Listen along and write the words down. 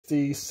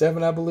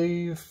367, I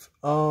believe.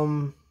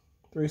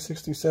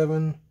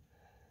 367.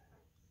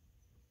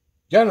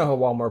 Y'all know how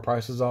Walmart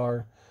prices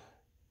are.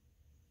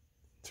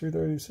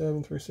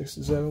 337,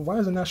 367. Why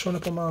is it not showing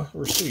up on my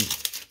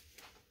receipt?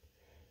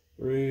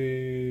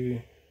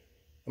 I'm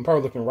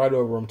probably looking right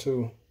over them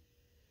too.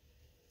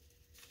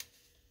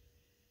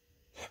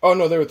 Oh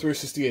no, they were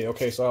 368.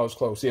 Okay, so I was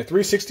close. Yeah,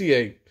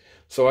 368.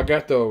 So I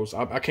got those.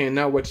 I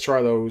cannot wait to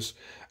try those.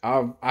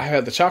 I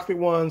had the chocolate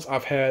ones.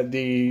 I've had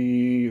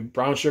the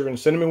brown sugar and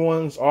cinnamon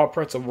ones, all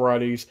pretzel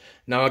varieties.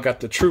 Now I got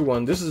the true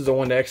one. This is the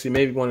one that actually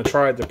made me want to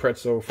try the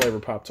pretzel flavor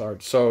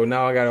Pop-Tart. So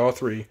now I got all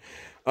three.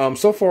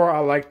 So far I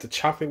like the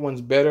chocolate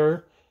ones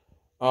better.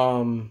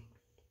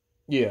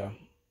 Yeah.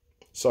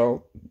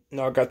 So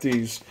now I got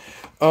these.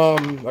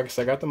 Like I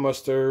said, I got the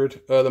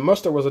mustard. The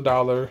mustard was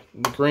 $1.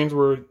 The greens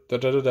were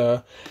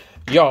da-da-da-da.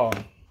 Y'all,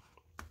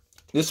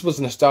 this was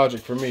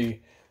nostalgic for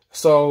me.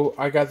 So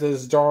I got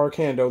this jar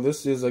candle.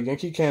 This is a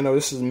Yankee candle.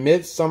 This is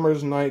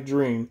Midsummer's Night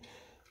Dream,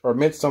 or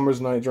Midsummer's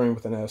Night Dream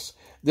with an S.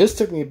 This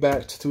took me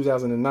back to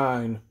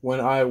 2009 when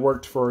I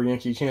worked for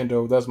Yankee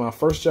Candle. That was my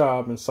first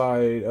job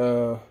inside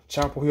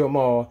Chapel Hill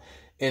Mall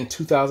in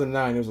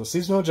 2009. It was a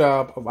seasonal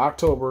job of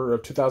October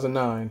of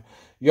 2009.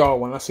 Y'all,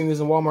 when I seen this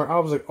in Walmart, I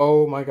was like,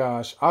 oh my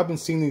gosh. I've been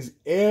seeing these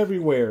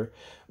everywhere,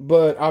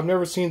 but I've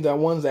never seen the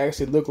ones that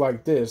actually look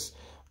like this.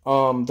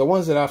 The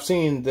ones that I've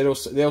seen,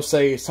 they'll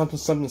say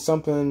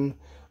something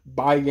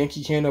by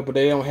Yankee Candle, but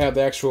they don't have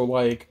the actual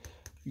like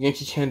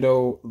Yankee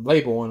Candle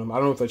label on them. I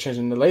don't know if they're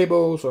changing the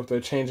labels or if they're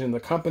changing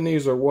the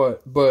companies or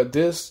what. But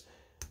this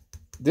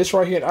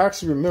right here, I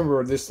actually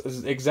remember this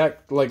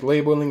exact like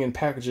labeling and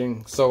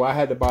packaging, so I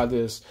had to buy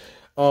this.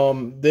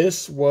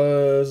 This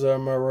was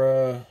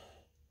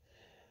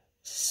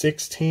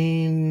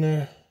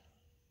 16.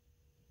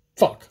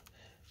 Fuck,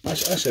 I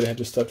should have had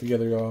this stuff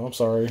together, y'all. I'm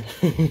sorry.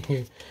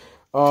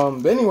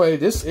 But anyway,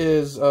 this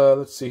is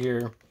let's see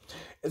here.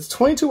 It's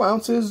 22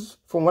 ounces.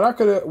 From what I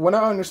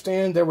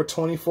understand, there were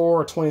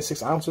 24 or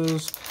 26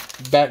 ounces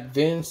back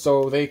then,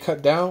 so they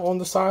cut down on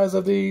the size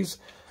of these.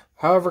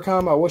 However,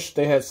 I wish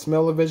they had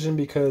smell-o-vision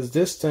because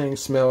this thing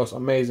smells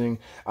amazing.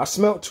 I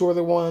smelled two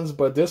other ones,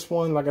 but this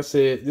one, like I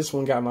said, this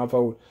one got my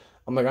vote.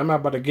 I'm like, I'm not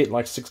about to get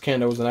like 6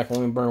 candles and I can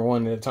only burn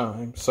one at a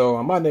time. So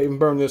I might not even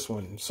burn this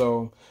one.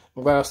 So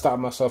I'm glad I stopped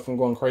myself from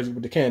going crazy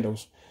with the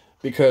candles.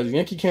 Because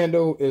Yankee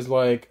Candle is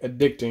like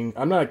addicting.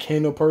 I'm not a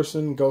candle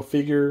person, go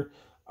figure,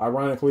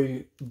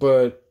 ironically,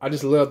 but I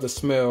just love the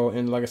smell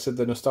and, like I said,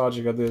 the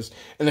nostalgia of this.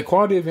 And the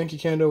quality of Yankee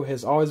Candle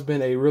has always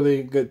been a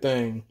really good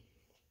thing.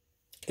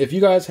 If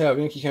you guys have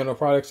Yankee Candle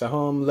products at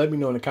home, let me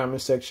know in the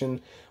comment section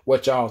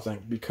what y'all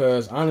think.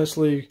 Because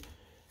honestly,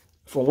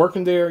 from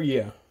working there,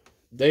 yeah,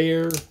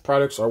 their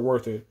products are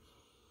worth it.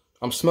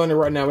 I'm smelling it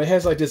right now. It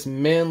has like this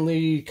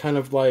manly kind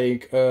of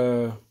like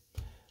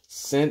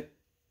scent.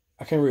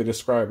 I can't really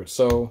describe it.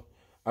 So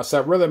I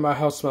said I'd rather my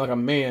house smell like a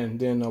man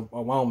than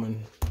a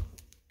woman,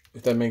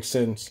 if that makes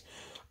sense.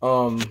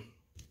 I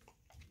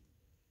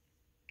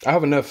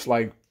have enough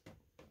like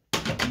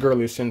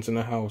girly scents in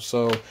the house,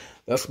 so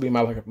that's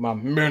gonna be my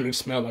manly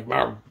smell, like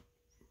my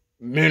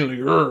manly,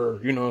 you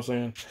know what I'm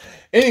saying?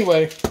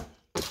 Anyway,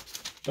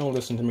 don't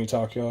listen to me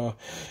talk, y'all.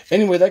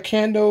 Anyway, that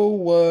candle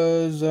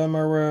was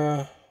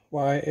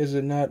why is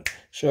it not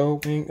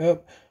showing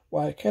up?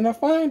 Why can't I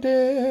find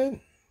it?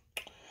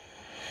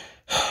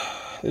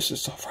 This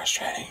is so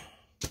frustrating.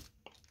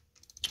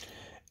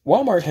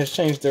 Walmart has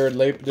changed their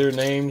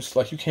names.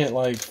 Like, you can't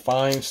like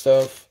find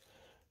stuff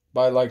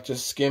by like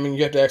just skimming.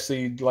 You have to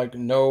actually like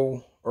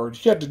know, or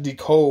you have to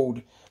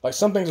decode. Like,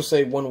 some things will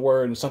say one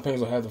word and some things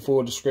will have the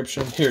full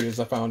description. Here it is.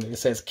 I found it. It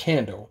says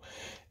candle.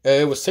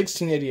 It was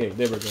 1688.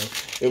 There we go.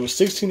 It was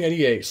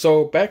 1688.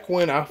 So back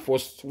when I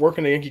was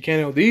working at Yankee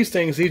Candle, these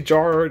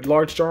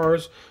large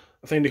jars,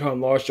 I think they call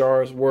them large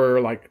jars,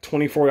 were like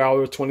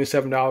 $24,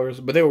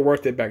 $27, but they were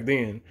worth it back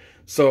then.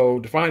 So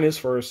to find this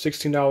for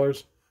 $16,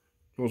 it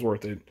was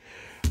worth it.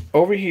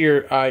 Over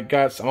here, I'm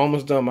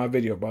almost done my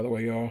video, by the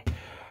way, y'all.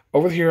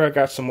 Over here, I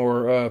got some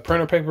more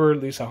printer paper.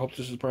 At least I hope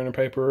this is printer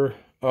paper.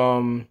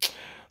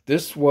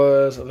 This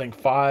was, I think,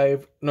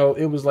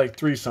 it was like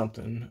 3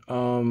 something.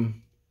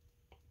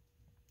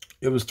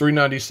 It was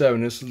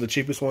 $3.97. This is the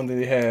cheapest one that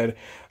they had.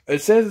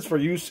 It says it's for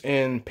use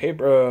in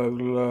paper.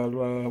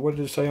 What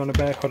did it say on the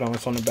back? Hold on,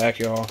 it's on the back,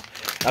 y'all.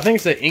 I think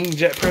it's the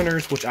inkjet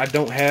printers, which I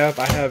don't have.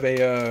 I have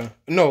a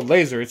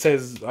laser. It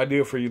says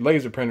ideal for you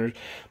laser printers,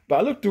 but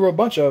I looked through a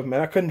bunch of them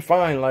and I couldn't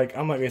find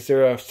is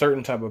there a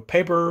certain type of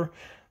paper,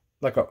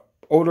 like a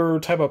older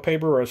type of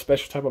paper or a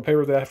special type of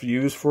paper that I have to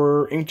use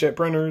for inkjet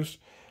printers?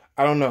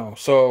 I don't know.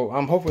 So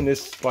I'm hoping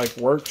this like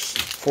works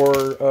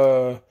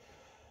for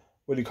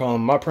what do you call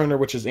them? My printer,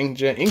 which is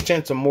inkjet.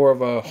 Inkjet's more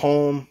of a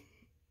home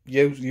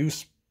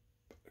use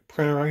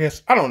printer, I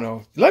guess. I don't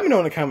know. Let me know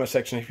in the comment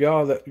section if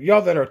y'all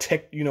that are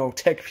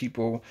tech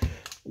people,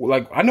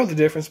 like, I know the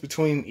difference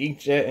between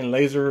inkjet and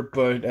laser,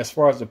 but as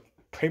far as the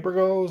paper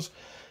goes,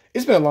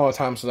 it's been a long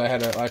time since I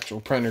had an actual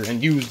printer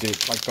and used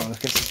it like on a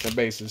consistent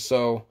basis.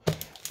 So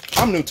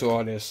I'm new to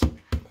all this.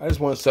 I just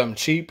wanted something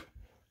cheap,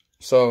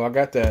 so I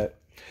got that.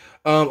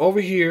 Over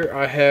here,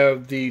 I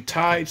have the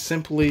Tide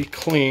Simply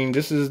Clean.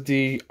 This is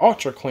the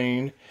Ultra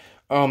Clean.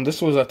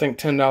 This was, I think,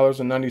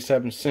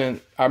 $10.97.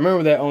 I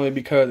remember that only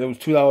because it was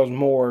 $2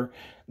 more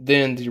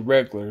than the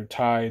regular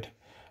Tide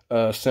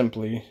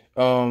Simply.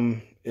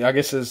 I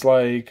guess it's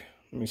like,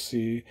 let me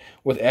see,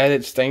 with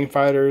added stain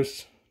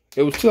fighters,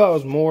 it was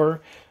 $2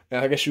 more.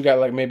 And I guess you got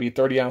like maybe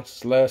 30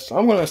 ounces less. So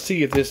I'm going to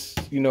see if this,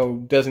 you know,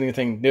 does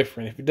anything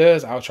different. If it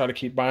does, I'll try to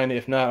keep buying it.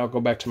 If not, I'll go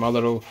back to my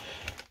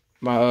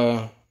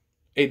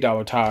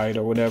 $8 Tide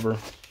or whatever.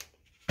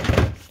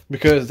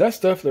 Because that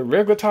stuff, the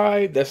regular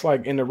Tide, that's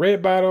like in the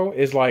red bottle,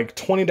 is like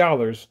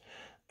 $20.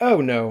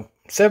 Oh no,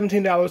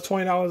 $17,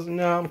 $20?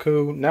 No, I'm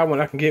cool. Now when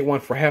I can get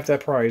one for half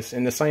that price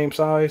in the same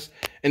size,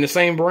 in the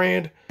same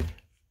brand,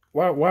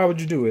 why would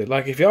you do it?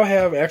 Like, if y'all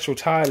have actual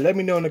Tide, let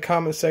me know in the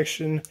comment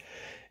section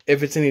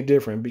if it's any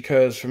different.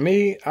 Because for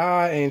me,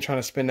 I ain't trying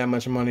to spend that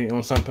much money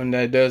on something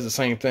that does the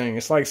same thing.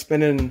 It's like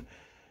spending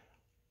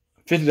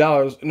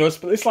 $50. No,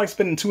 it's like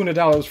spending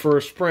 $200 for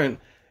a Sprint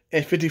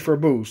and $50 for a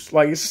Boost.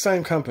 Like, it's the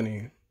same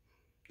company.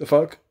 The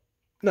fuck?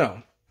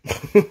 No.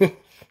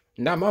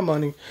 Not my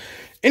money.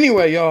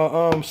 Anyway,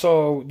 y'all,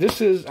 so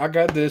I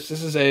got this.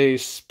 This is a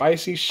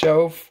Spicy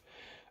Shelf.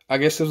 I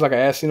guess it was like an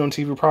as seen on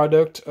TV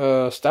product.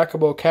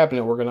 Stackable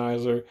cabinet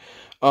organizer.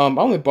 I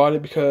only bought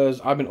it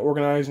because I've been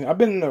organizing. I've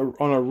been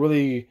on a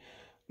really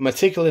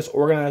meticulous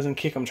organizing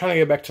kick. I'm trying to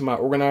get back to my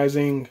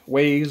organizing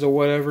ways or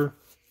whatever.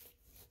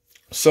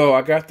 So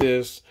I got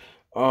this.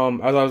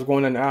 As I was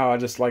going in and out, I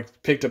just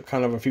like picked up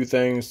kind of a few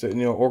things to, you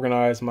know,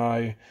 organize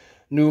my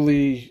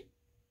newly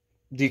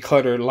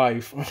decluttered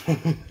life.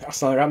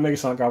 I make it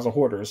sound like I was a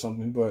hoarder or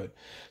something, but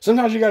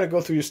sometimes you got to go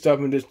through your stuff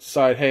and just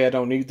decide, hey, I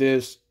don't need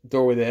this.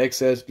 Throw away the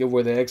excess. Give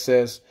away the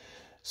excess.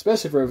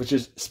 Especially if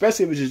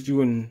it's just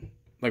you and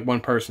like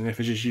one person. If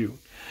it's just you.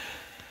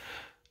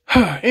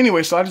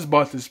 Anyway, so I just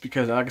bought this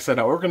because, like I said,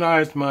 I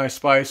organized my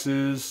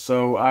spices,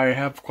 so I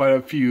have quite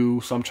a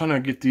few. So I'm trying to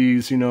get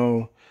these, you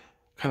know,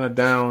 kind of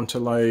down to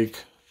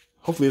like,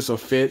 hopefully this will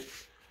fit.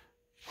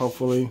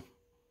 Hopefully.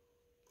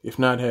 If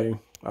not, hey,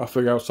 I'll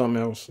figure out something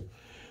else.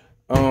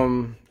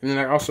 And then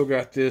I also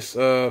got this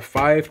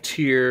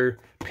 5-tier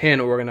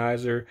pen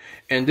organizer.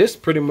 And this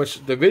pretty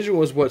much, the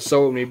visual is what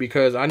sold me,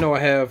 because I know I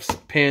have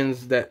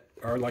pens that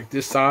are like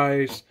this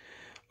size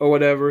or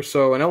whatever.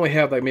 So, and I only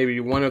have like maybe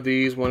one of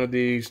these,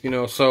 you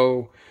know.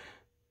 So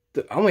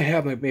I only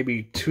have like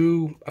maybe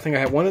two. I think I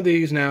have one of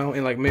these now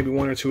and like maybe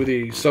one or two of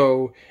these.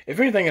 So if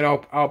anything,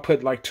 I'll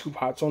put like 2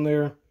 pots on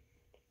there.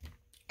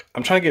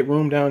 I'm trying to get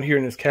room down here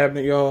in this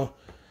cabinet, y'all.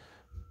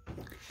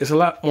 It's a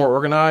lot more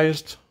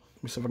organized.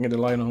 Let me see if I can get the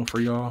light on for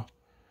y'all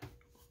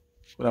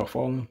without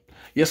falling.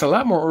 Yes, a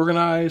lot more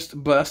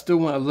organized, but I still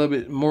want a little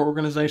bit more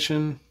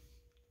organization.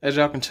 As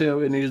y'all can tell,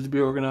 it needs to be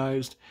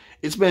organized.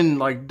 It's been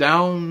like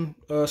down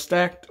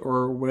stacked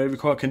or whatever you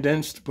call it,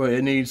 condensed, but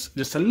it needs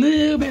just a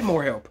little bit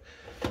more help.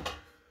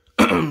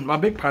 My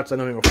big pots I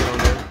don't even fit on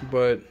there,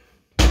 but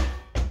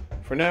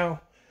for now,